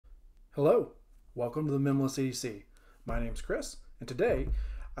Hello, welcome to the Minimalist EDC. My name's Chris, and today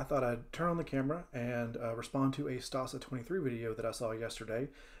I thought I'd turn on the camera and respond to a Stasa 23 video that I saw yesterday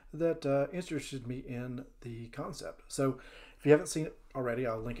that interested me in the concept. So if you haven't seen it already,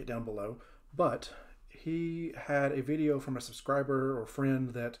 I'll link it down below, but he had a video from a subscriber or friend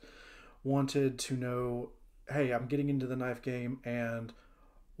that wanted to know, hey, I'm getting into the knife game, and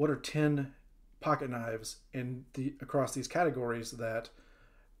what are 10 pocket knives across these categories that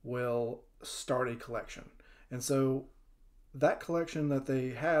will start a collection. And so that collection that they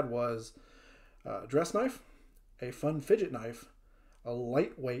had was a dress knife, a fun fidget knife, a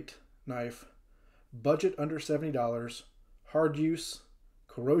lightweight knife, budget under $70, hard use,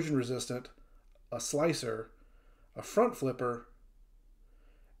 corrosion resistant, a slicer, a front flipper,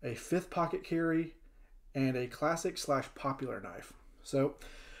 a fifth pocket carry, and a classic / popular knife. So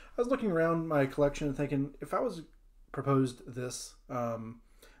I was looking around my collection and thinking, if I was proposed this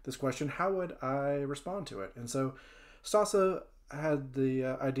question, how would I respond to it? And so Stasa had the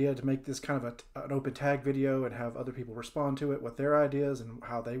idea to make this kind of an open tag video and have other people respond to it with their ideas and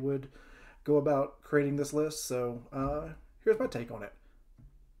how they would go about creating this list. So here's my take on it.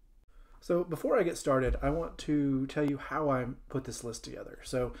 So before I get started, I want to tell you how I put this list together.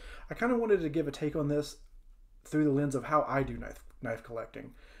 So I kind of wanted to give a take on this through the lens of how I do knife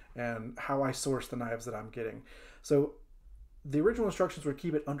collecting and how I source the knives that I'm getting. So the original instructions were to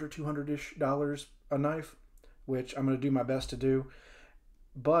keep it under $200-ish a knife, which I'm going to do my best to do,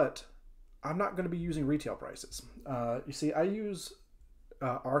 but I'm not going to be using retail prices. You see, I use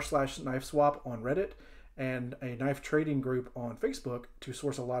r/knife swap on Reddit and a knife trading group on Facebook to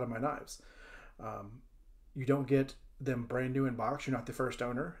source a lot of my knives. You don't get them brand new in box. You're not the first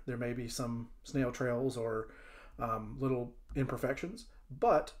owner. There may be some snail trails or little imperfections,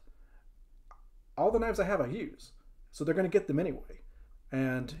 but all the knives I have I use. So they're going to get them anyway.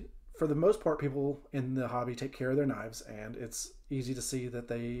 And for the most part, people in the hobby take care of their knives, and it's easy to see that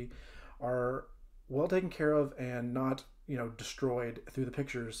they are well taken care of and not, destroyed through the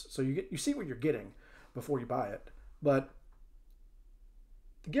pictures. So you see what you're getting before you buy it. But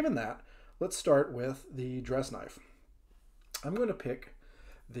given that, let's start with the dress knife. I'm going to pick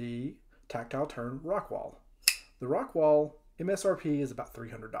the Tactile Turn Rockwall. The Rockwall MSRP is about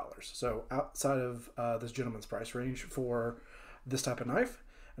 $300. So outside of this gentleman's price range for this type of knife,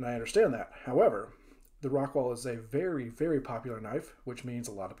 and I understand that. However, the Rockwall is a very, very popular knife, which means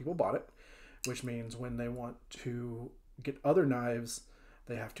a lot of people bought it, which means when they want to get other knives,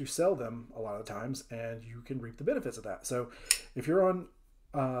 they have to sell them a lot of the times, and you can reap the benefits of that. So if you're on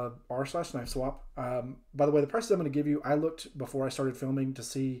r/knife swap, by the way, the prices I'm going to give you, I looked before I started filming to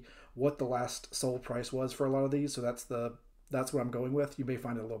see what the last sold price was for a lot of these. So that's what I'm going with. You may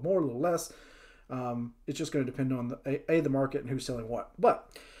find it a little more, a little less. It's just going to depend on the market and who's selling what. But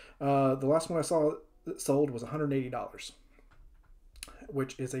the last one I saw that sold was $180,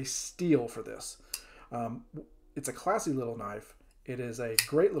 which is a steal for this. It's a classy little knife. It is a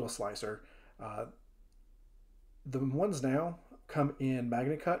great little slicer. The ones now come in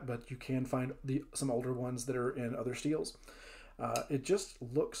magnet cut, but you can find some older ones that are in other steels. It just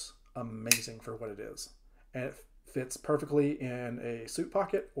looks amazing for what it is. And it fits perfectly in a suit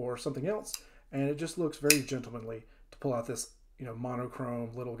pocket or something else, and it just looks very gentlemanly to pull out this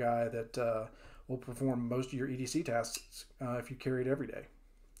monochrome little guy that will perform most of your EDC tasks if you carry it every day.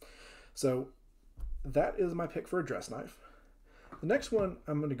 So that is my pick for a dress knife. The next one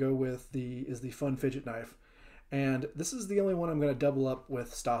I'm going to go with is the fun fidget knife, and this is the only one I'm going to double up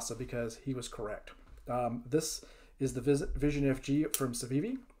with Stasa because he was correct. This is the Vision FG from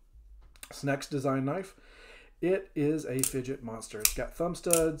Civivi. Snex design knife. It is a fidget monster. It's got thumb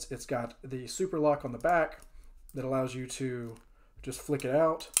studs. It's got the super lock on the back that allows you to just flick it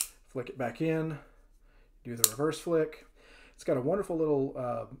out, flick it back in, do the reverse flick. It's got a wonderful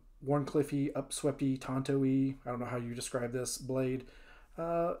little Wharncliffe-y, upswept-y, Tonto-y, I don't know how you describe this, blade.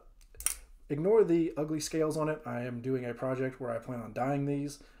 Ignore the ugly scales on it. I am doing a project where I plan on dyeing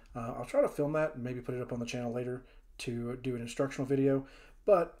these. I'll try to film that and maybe put it up on the channel later to do an instructional video.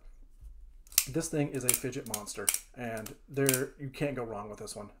 But this thing is a fidget monster, and you can't go wrong with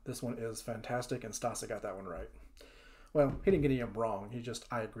this one. This one is fantastic, and Stasa got that one right. Well, he didn't get any of them wrong.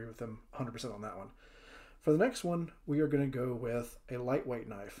 I agree with him 100% on that one. For the next one, we are going to go with a lightweight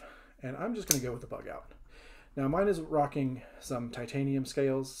knife, and I'm just going to go with the bug out. Now, mine is rocking some titanium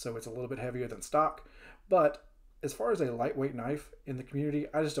scales, so it's a little bit heavier than stock, but as far as a lightweight knife in the community,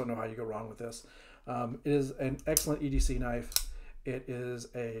 I just don't know how you go wrong with this. It is an excellent EDC knife. It is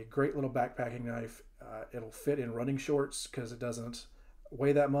a great little backpacking knife. It'll fit in running shorts because it doesn't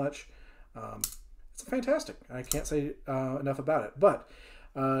weigh that much. It's fantastic. I can't say enough about it. But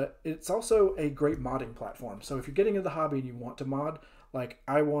It's also a great modding platform. So if you're getting into the hobby and you want to mod, like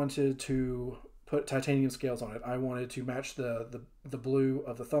I wanted to put titanium scales on it. I wanted to match the blue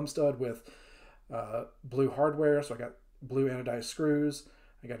of the thumb stud with blue hardware. So I got blue anodized screws.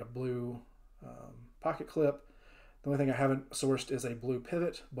 I got a blue pocket clip. The only thing I haven't sourced is a blue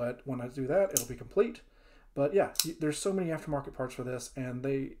pivot, but when I do that, it'll be complete. But yeah, there's so many aftermarket parts for this, and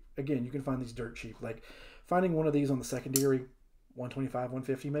again, you can find these dirt cheap. Like finding one of these on the secondary, 125,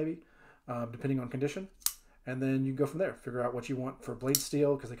 150 maybe, depending on condition. And then you go from there. Figure out what you want for blade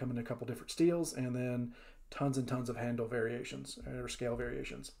steel, because they come in a couple different steels, and then tons and tons of handle variations or scale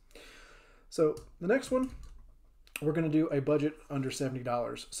variations. So the next one, we're going to do a budget under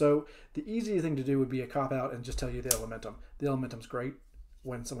 $70. So the easy thing to do would be a cop out and just tell you the Elementum. The Elementum's great.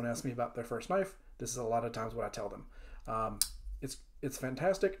 When someone asks me about their first knife, this is a lot of times what I tell them. It's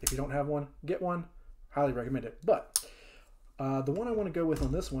fantastic. If you don't have one, get one. Highly recommend it. But the one I want to go with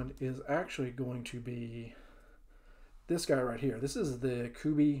on this one is actually going to be this guy right here. This is the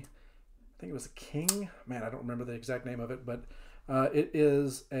Kubey, I think it was the King. Man, I don't remember the exact name of it, but it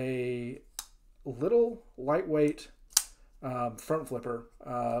is a little lightweight front flipper,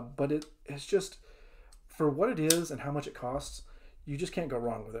 but it's just, for what it is and how much it costs, you just can't go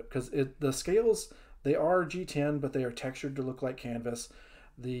wrong with it, because the scales, they are G10, but they are textured to look like canvas.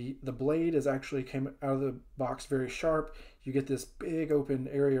 The blade is actually came out of the box very sharp. You get this big open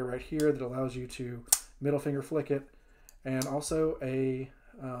area right here that allows you to middle finger flick it, and also a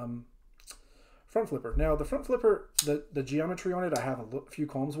front flipper. Now the front flipper, the geometry on it, I have a few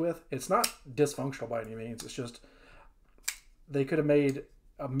qualms with. It's not dysfunctional by any means. It's just they could have made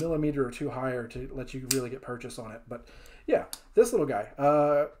a millimeter or two higher to let you really get purchase on it. But yeah, this little guy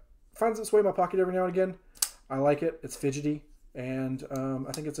finds its way in my pocket every now and again. I like it. It's fidgety, and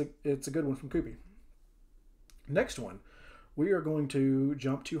I think it's a good one from Kubey. Next one, we are going to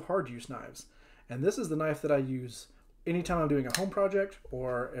jump to hard use knives, and this is the knife that I use anytime I'm doing a home project,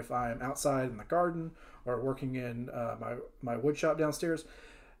 or if I'm outside in the garden, or working in my wood shop downstairs,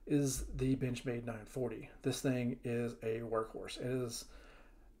 is the Benchmade 940. This thing is a workhorse.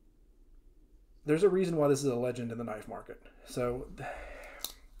 There's a reason why this is a legend in the knife market. So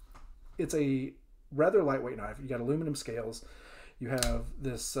it's a rather lightweight knife. You got aluminum scales. You have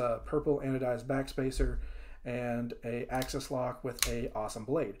this purple anodized backspacer and a axis lock with a awesome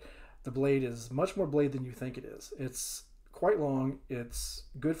blade. The blade is much more blade than you think it is. It's quite long. It's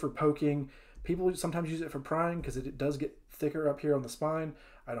good for poking. People sometimes use it for prying because it does get thicker up here on the spine.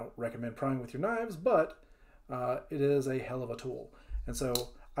 I don't recommend prying with your knives, but it is a hell of a tool. And so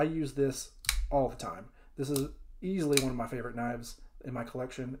I use this all the time. This is easily one of my favorite knives in my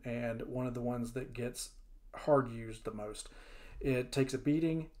collection, and one of the ones that gets hard used the most. It takes a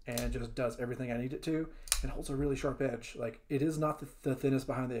beating and just does everything I need it to. It holds a really sharp edge. Like, it is not the thinnest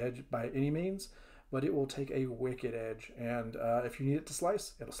behind the edge by any means, but it will take a wicked edge. And if you need it to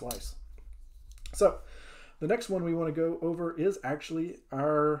slice, it'll slice. So the next one we want to go over is actually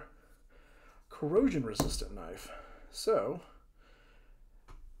our corrosion resistant knife. So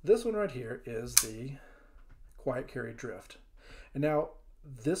this one right here is the Quiet Carry Drift. And now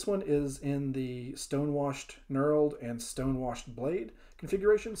this one is in the stonewashed knurled and stonewashed blade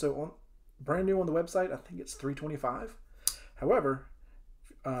configuration. So brand new on the website, I think it's $325. However,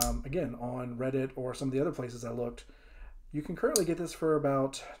 again, on Reddit or some of the other places I looked, you can currently get this for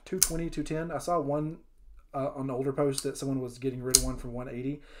about $220, $210. I saw one on an older post that someone was getting rid of one for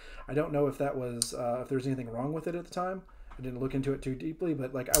 $180. I don't know if that was if there's anything wrong with it at the time. I didn't look into it too deeply,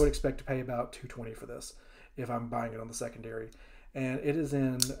 but like I would expect to pay about $220 for this if I'm buying it on the secondary. And it is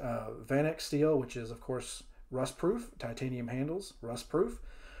in Vanex steel, which is of course rust proof. Titanium handles, rust proof.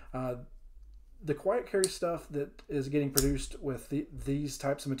 The Quiet Carry stuff that is getting produced with these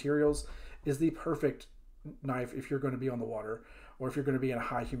types of materials is the perfect knife if you're going to be on the water or if you're going to be in a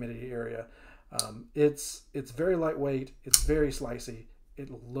high humidity area. It's very lightweight. It's very slicey.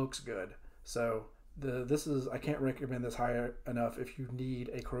 It looks good. So I can't recommend this high enough if you need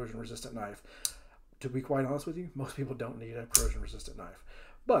a corrosion resistant knife. To be quite honest with you, most people don't need a corrosion resistant knife.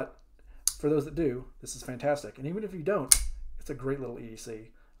 But for those that do, this is fantastic. And even if you don't, it's a great little EDC.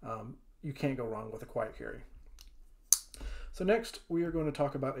 You can't go wrong with a Quiet Carry. So next, we are going to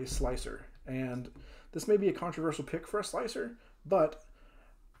talk about a slicer. And this may be a controversial pick for a slicer, but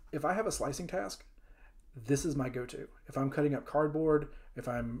if I have a slicing task, this is my go-to. If I'm cutting up cardboard, if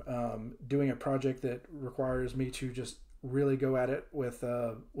I'm doing a project that requires me to just really go at it with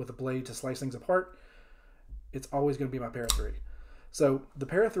a blade to slice things apart, it's always going to be my Para 3. So the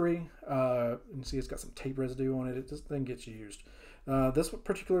Para 3, you can see it's got some tape residue on it. This thing gets used. This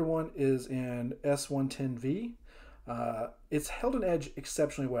particular one is in S110V. It's held an edge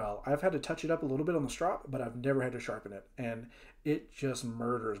exceptionally well. I've had to touch it up a little bit on the strop, but I've never had to sharpen it, and it just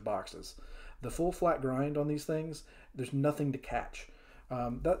murders boxes. The full flat grind on these things, there's nothing to catch.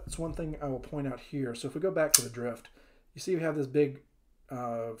 That's one thing I will point out here. So if we go back to the drift, you see we have this big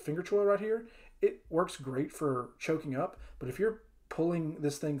finger choil right here. It works great for choking up, but if you're pulling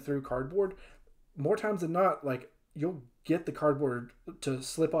this thing through cardboard, more times than not, like, you'll get the cardboard to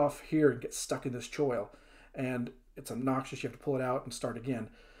slip off here and get stuck in this choil, and it's obnoxious. You have to pull it out and start again.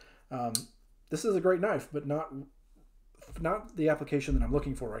 This is a great knife, but not the application that I'm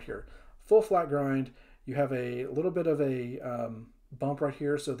looking for right here. Full flat grind. You have a little bit of a bump right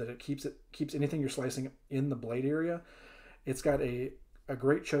here so that it keeps anything you're slicing in the blade area. It's got a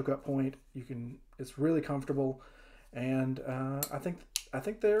great choke up point. It's really comfortable, and I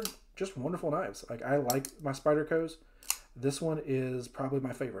think they're just wonderful knives. Like, I like my Spydercos. This one is probably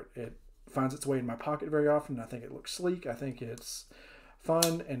my favorite. It finds its way in my pocket very often. I think it looks sleek. I think it's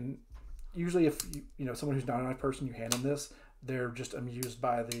fun, and usually if someone who's not a knife person, you hand them this, they're just amused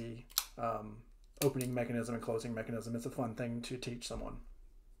by the opening mechanism and closing mechanism. It's a fun thing to teach someone.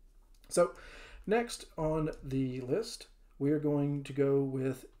 So next on the list, we are going to go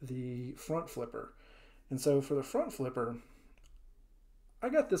with the front flipper. And so for the front flipper, I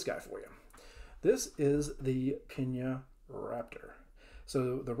got this guy for you. This is the Pena Raptor.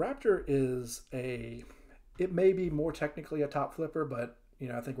 So the Raptor is it may be more technically a top flipper, but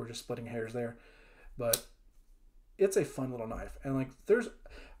I think we're just splitting hairs there. But it's a fun little knife. And like,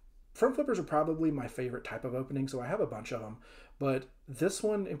 front flippers are probably my favorite type of opening, so I have a bunch of them. But this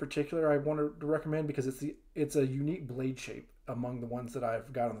one in particular I wanted to recommend because it's a unique blade shape among the ones that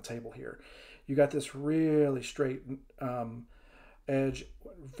I've got on the table here. You got this really straight edge,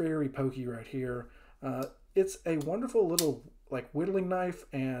 very pokey right here. It's a wonderful little like whittling knife,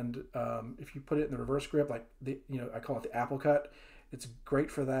 and if you put it in the reverse grip, like I call it the apple cut, it's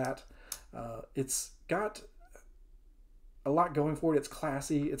great for that. It's got a lot going for it. It's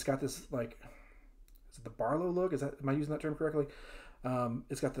classy. It's got this, like, is it the Barlow look? Am I using that term correctly?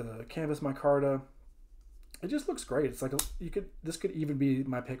 It's got the canvas micarta. It just looks great. It's like this could even be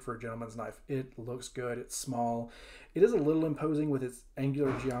my pick for a gentleman's knife. It looks good. It's small. It is a little imposing with its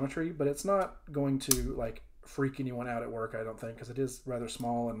angular geometry, but it's not going to like freak anyone out at work, I don't think, because it is rather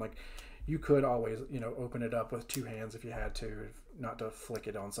small, and like you could always open it up with two hands if you had to, not to flick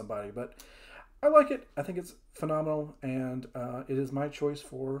it on somebody. But I like it. I think it's phenomenal, and it is my choice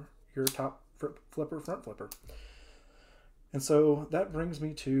for your top flipper, front flipper. And so that brings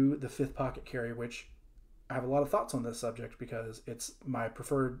me to the fifth pocket carry, which I have a lot of thoughts on this subject because it's my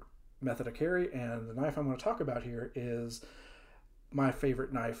preferred method of carry, and the knife I'm going to talk about here is my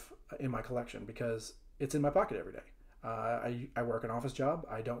favorite knife in my collection because it's in my pocket every day. I work an office job.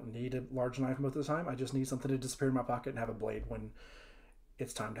 I don't need a large knife most of the time. I just need something to disappear in my pocket and have a blade when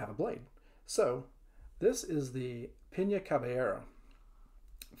it's time to have a blade. So this is the Pena Caballero.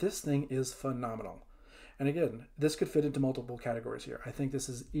 This thing is phenomenal. And again, this could fit into multiple categories here. I think this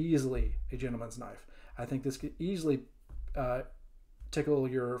is easily a gentleman's knife. I think this could easily tickle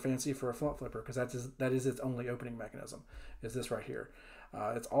your fancy for a front flipper because that is its only opening mechanism, is this right here.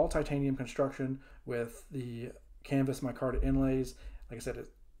 It's all titanium construction with the canvas micarta inlays. Like I said,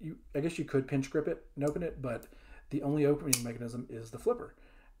 I guess you could pinch grip it and open it, but the only opening mechanism is the flipper,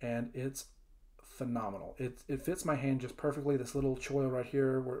 and it's phenomenal. It fits my hand just perfectly. This little choil right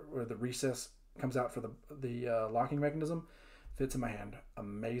here where the recess comes out for the locking mechanism fits in my hand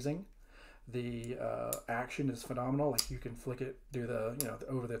amazing. The action is phenomenal. Like, you can flick it, do the the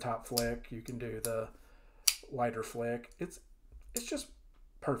over the top flick. You can do the lighter flick. It's just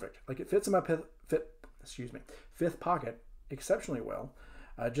perfect. Like, it fits in my fifth pocket exceptionally well.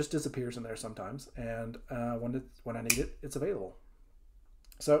 Just disappears in there sometimes, and when I need it, it's available.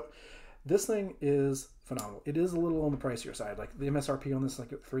 So this thing is phenomenal. It is a little on the pricier side. Like, the MSRP on this is like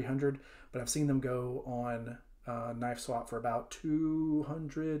 $300, but I've seen them go on Knife Swap for about $200,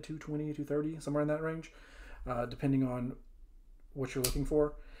 $220, $230, somewhere in that range, depending on what you're looking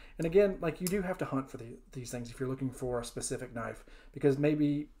for. And again, like, you do have to hunt for these things if you're looking for a specific knife, because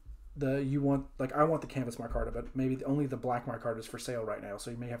maybe I want the canvas micarta, but maybe only the black micarta is for sale right now, so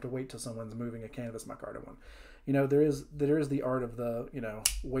you may have to wait till someone's moving a canvas micarta one. There is the art of the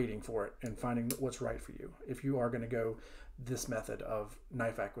waiting for it and finding what's right for you if you are going to go this method of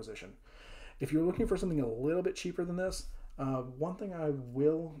knife acquisition. If you're looking for something a little bit cheaper than this, one thing I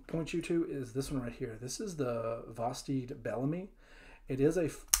will point you to is this one right here. This is the Vosteed Bellamy. It is a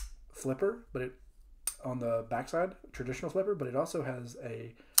flipper, but it on the backside, traditional flipper, but it also has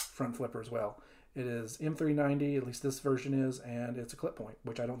a front flipper as well. It is M390, at least this version is, and it's a clip point,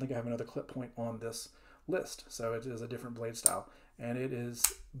 which I don't think I have another clip point on this list. So it is a different blade style, and it is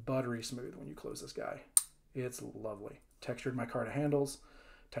buttery smooth when you close this guy. It's lovely. Textured micarta handles,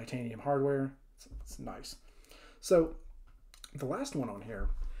 titanium hardware. It's nice. So the last one on here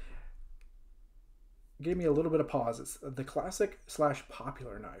gave me a little bit of pause. It's the classic /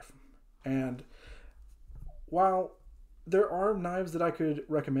 popular knife. And while there are knives that I could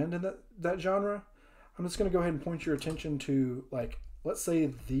recommend in that genre, I'm just going to go ahead and point your attention to, like, let's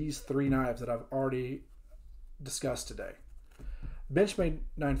say these 3 knives that I've already discussed today. Benchmade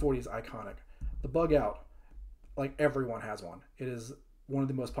 940 is iconic. The Bug Out, like, everyone has one. It is one of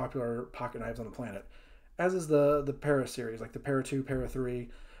the most popular pocket knives on the planet, as is the Para series, like the Para 2, Para 3.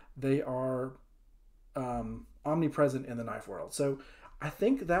 They are omnipresent in the knife world. So I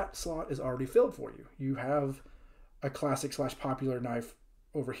think that slot is already filled for you. You have a classic / popular knife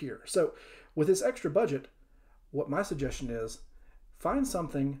over here. So with this extra budget, what my suggestion is, find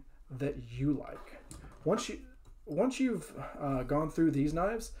something that you like. Once you've gone through these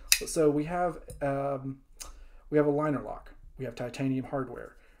knives, so we have a liner lock, we have titanium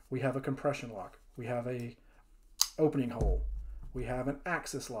hardware, we have a compression lock, we have a opening hole, we have an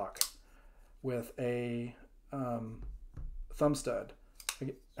axis lock with a thumb stud,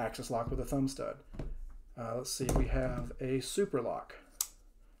 axis lock with a thumb stud. Let's see, we have a super lock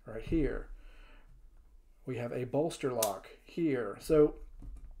right here. We have a bolster lock here. So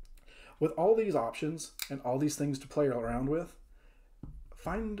with all these options and all these things to play around with,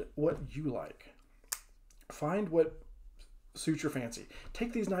 find what you like. Find what suits your fancy.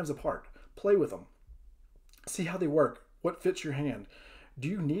 Take these knives apart. Play with them. See how they work. What fits your hand. Do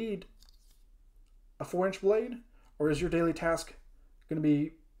you need a 4-inch blade? Or is your daily task going to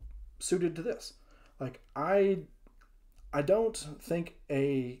be suited to this? Like, I don't think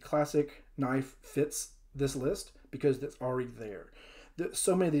a classic knife fits this list because it's already there.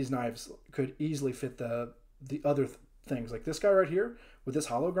 So many of these knives could easily fit the other things. Like this guy right here with this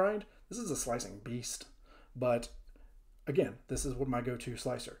hollow grind, this is a slicing beast. But again, this is what my go-to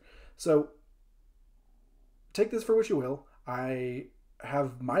slicer. So take this for what you will. I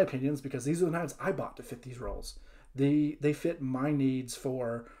have my opinions because these are the knives I bought to fit these rolls. They fit my needs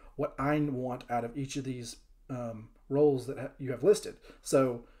for what I want out of each of these rolls that you have listed.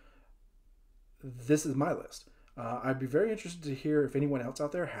 So this is my list. I'd be very interested to hear if anyone else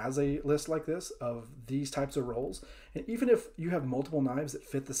out there has a list like this of these types of rolls. And even if you have multiple knives that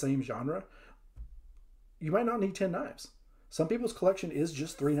fit the same genre, you might not need 10 knives. Some people's collection is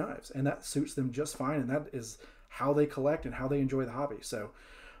just 3 knives, and that suits them just fine, and that is how they collect and how they enjoy the hobby. So,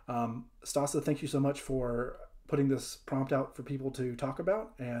 Stasa, thank you so much for putting this prompt out for people to talk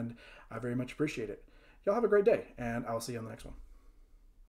about, and I very much appreciate it. Y'all have a great day, and I'll see you on the next one.